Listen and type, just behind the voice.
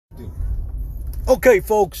Okay,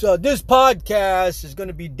 folks, this podcast is going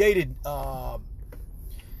to be dated.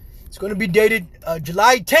 It's going to be dated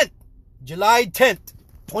July 10th,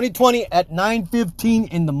 2020 at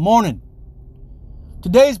 9:15 in the morning.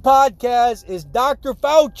 Today's podcast is Dr.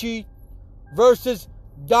 Fauci versus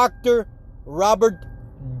Dr. Robert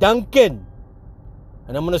Duncan.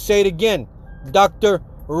 And I'm going to say it again, Dr.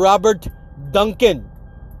 Robert Duncan.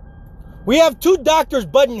 We have two doctors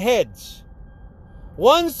butting heads.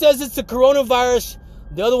 One says it's the coronavirus.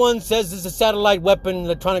 The other one says it's a satellite weapon,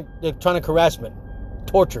 electronic harassment,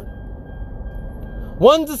 torture.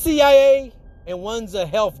 One's the CIA and one's a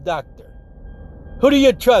health doctor. Who do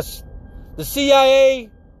you trust? The CIA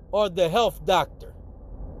or the health doctor?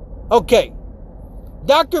 Okay.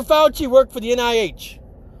 Dr. Fauci worked for the NIH,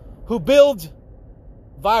 who build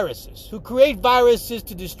viruses, who create viruses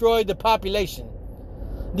to destroy the population.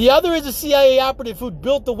 The other is a CIA operative who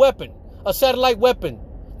built the weapon, a satellite weapon,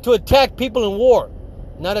 to attack people in war,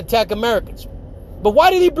 not attack Americans. But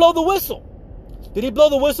why did he blow the whistle? Did he blow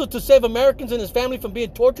the whistle to save Americans and his family from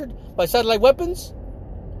being tortured by satellite weapons?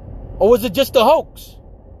 Or was it just a hoax?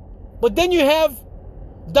 But then you have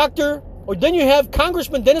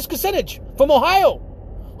Congressman Dennis Kucinich from Ohio,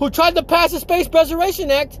 who tried to pass the Space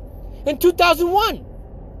Preservation Act in 2001.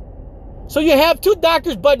 So you have two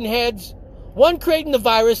doctors butting heads, one creating the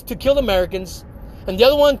virus to kill Americans, and the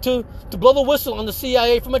other one to blow the whistle on the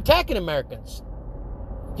CIA from attacking Americans.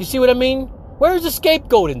 You see what I mean? Where is the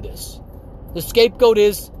scapegoat in this? The scapegoat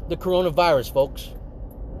is the coronavirus, folks.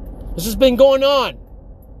 This has been going on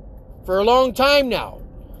for a long time now.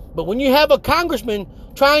 But when you have a congressman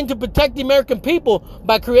trying to protect the American people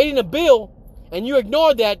by creating a bill, and you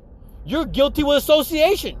ignore that, you're guilty with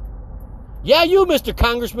association. Yeah, you, Mr.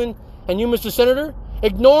 Congressman, and you, Mr. Senator,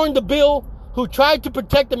 ignoring the bill who tried to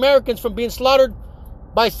protect Americans from being slaughtered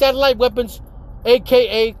by satellite weapons,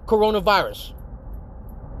 aka coronavirus.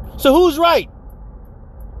 So who's right?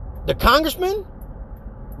 The congressman,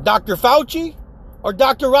 Dr. Fauci, or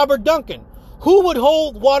Dr. Robert Duncan? Who would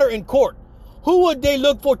hold water in court? Who would they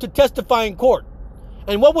look for to testify in court?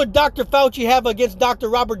 And what would Dr. Fauci have against Dr.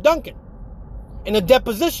 Robert Duncan in a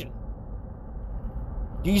deposition?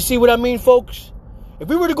 Do you see what I mean, folks? If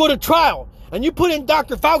we were to go to trial and you put in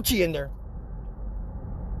Dr. Fauci in there,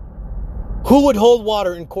 who would hold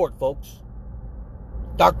water in court, folks?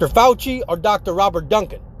 Dr. Fauci or Dr. Robert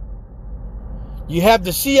Duncan? You have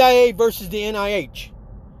the CIA versus the NIH.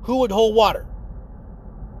 Who would hold water?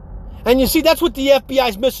 And you see, that's what the FBI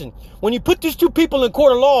is missing. When you put these two people in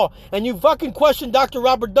court of law and you fucking question Dr.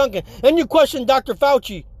 Robert Duncan and you question Dr.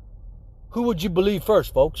 Fauci, who would you believe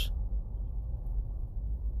first, folks?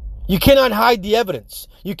 You cannot hide the evidence.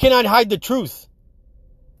 You cannot hide the truth.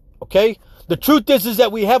 Okay? The truth is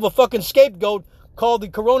that we have a fucking scapegoat called the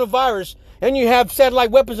coronavirus, and you have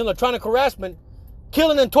satellite weapons and electronic harassment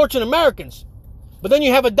killing and torturing Americans. But then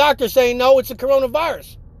you have a doctor saying, no, it's a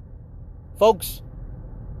coronavirus. Folks,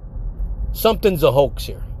 something's a hoax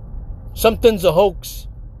here. Something's a hoax.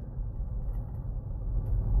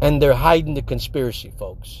 And they're hiding the conspiracy,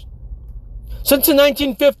 folks. Since the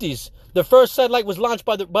 1950s, the first satellite was launched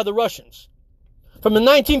by the Russians. From the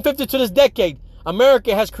 1950s to this decade,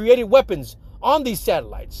 America has created weapons on these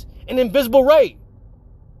satellites, an invisible ray,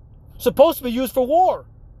 supposed to be used for war.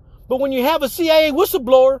 But when you have a CIA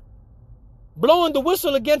whistleblower blowing the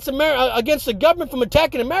whistle against the government from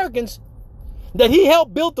attacking Americans, that he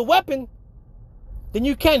helped build the weapon, then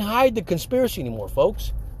you can't hide the conspiracy anymore,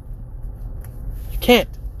 folks. You can't.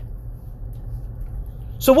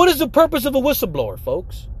 So what is the purpose of a whistleblower,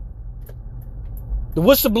 folks? The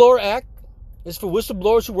Whistleblower Act is for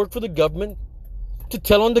whistleblowers who work for the government to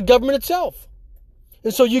tell on the government itself.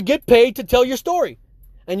 And so you get paid to tell your story.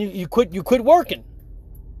 And you quit working.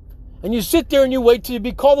 And you sit there and you wait till you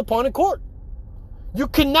be called upon in court. You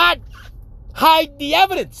cannot hide the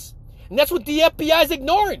evidence. And that's what the FBI is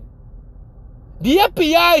ignoring. The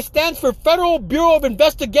FBI stands for Federal Bureau of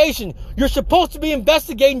Investigation. You're supposed to be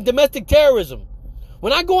investigating domestic terrorism.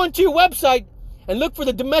 When I go onto your website and look for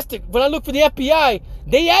the FBI,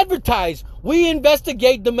 they advertise, we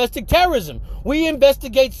investigate domestic terrorism. We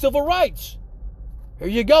investigate civil rights. Here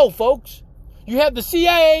you go, folks. You have the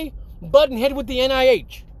CIA butting head with the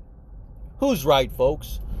NIH. Who's right,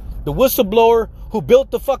 folks? The whistleblower who built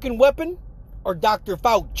the fucking weapon or Dr.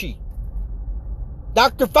 Fauci?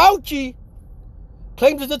 Dr. Fauci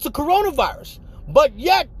claims that it's a coronavirus, but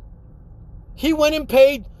yet he went and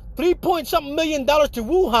paid $3 million to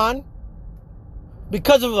Wuhan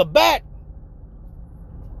because of a bat.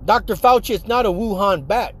 Dr. Fauci, it's not a Wuhan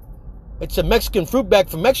bat. It's a Mexican fruit bat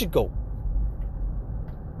from Mexico.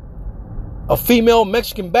 A female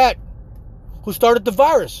Mexican bat who started the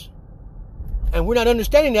virus. And we're not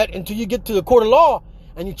understanding that until you get to the court of law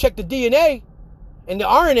and you check the DNA and the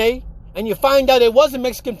RNA and you find out it was a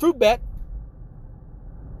Mexican fruit bat.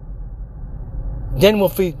 Then we'll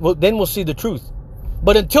see the truth.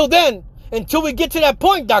 But until then, until we get to that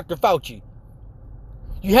point, Dr. Fauci,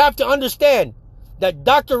 you have to understand that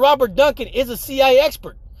Dr. Robert Duncan is a CIA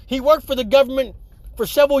expert. He worked for the government for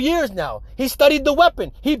several years now. He studied the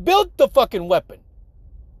weapon. He built the fucking weapon.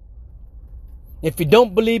 If you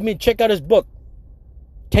don't believe me, check out his book,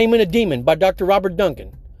 Taming a Demon by Dr. Robert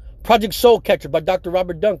Duncan. Project Soul Catcher by Dr.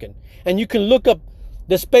 Robert Duncan. And you can look up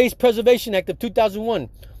the Space Preservation Act of 2001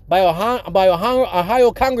 by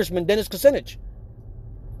Ohio Congressman Dennis Kucinich.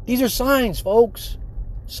 These are signs, folks.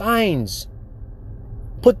 Signs.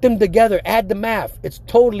 Put them together. Add the math. It's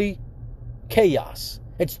totally chaos.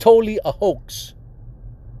 It's totally a hoax.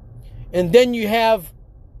 And then you have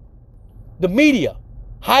the media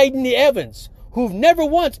hiding the evidence, who've never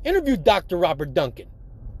once interviewed Dr. Robert Duncan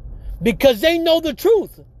because they know the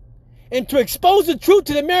truth. And to expose the truth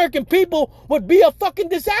to the American people would be a fucking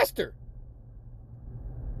disaster.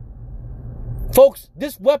 Folks,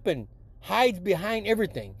 this weapon hides behind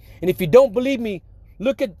everything. And if you don't believe me,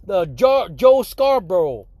 look at Joe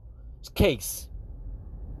Scarborough's case.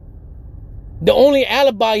 The only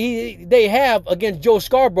alibi they have against Joe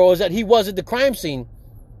Scarborough is that he was at the crime scene,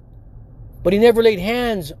 but he never laid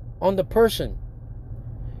hands on the person.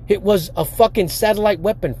 It was a fucking satellite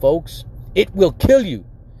weapon, folks. It will kill you.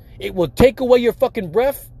 It will take away your fucking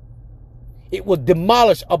breath. It will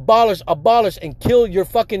demolish, abolish, and kill your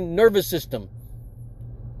fucking nervous system.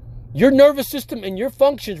 Your nervous system and your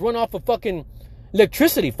functions run off of fucking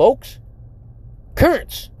electricity, folks.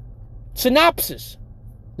 Currents. Synapses.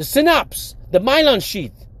 The synapse. The myelin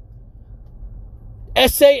sheath.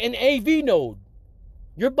 SA and AV node.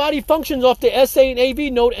 Your body functions off the SA and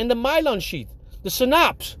AV node and the myelin sheath. The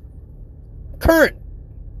synapse. Current.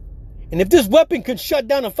 And if this weapon could shut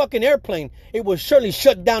down a fucking airplane, it will surely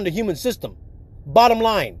shut down the human system. Bottom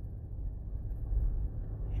line.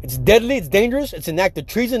 It's deadly, it's dangerous, it's an act of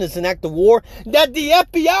treason, it's an act of war that the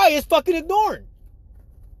FBI is fucking ignoring.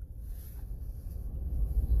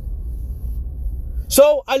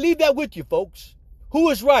 So I leave that with you, folks. Who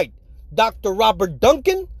is right? Dr. Robert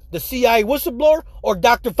Duncan, the CIA whistleblower, or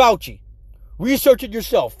Dr. Fauci? Research it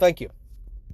yourself. Thank you.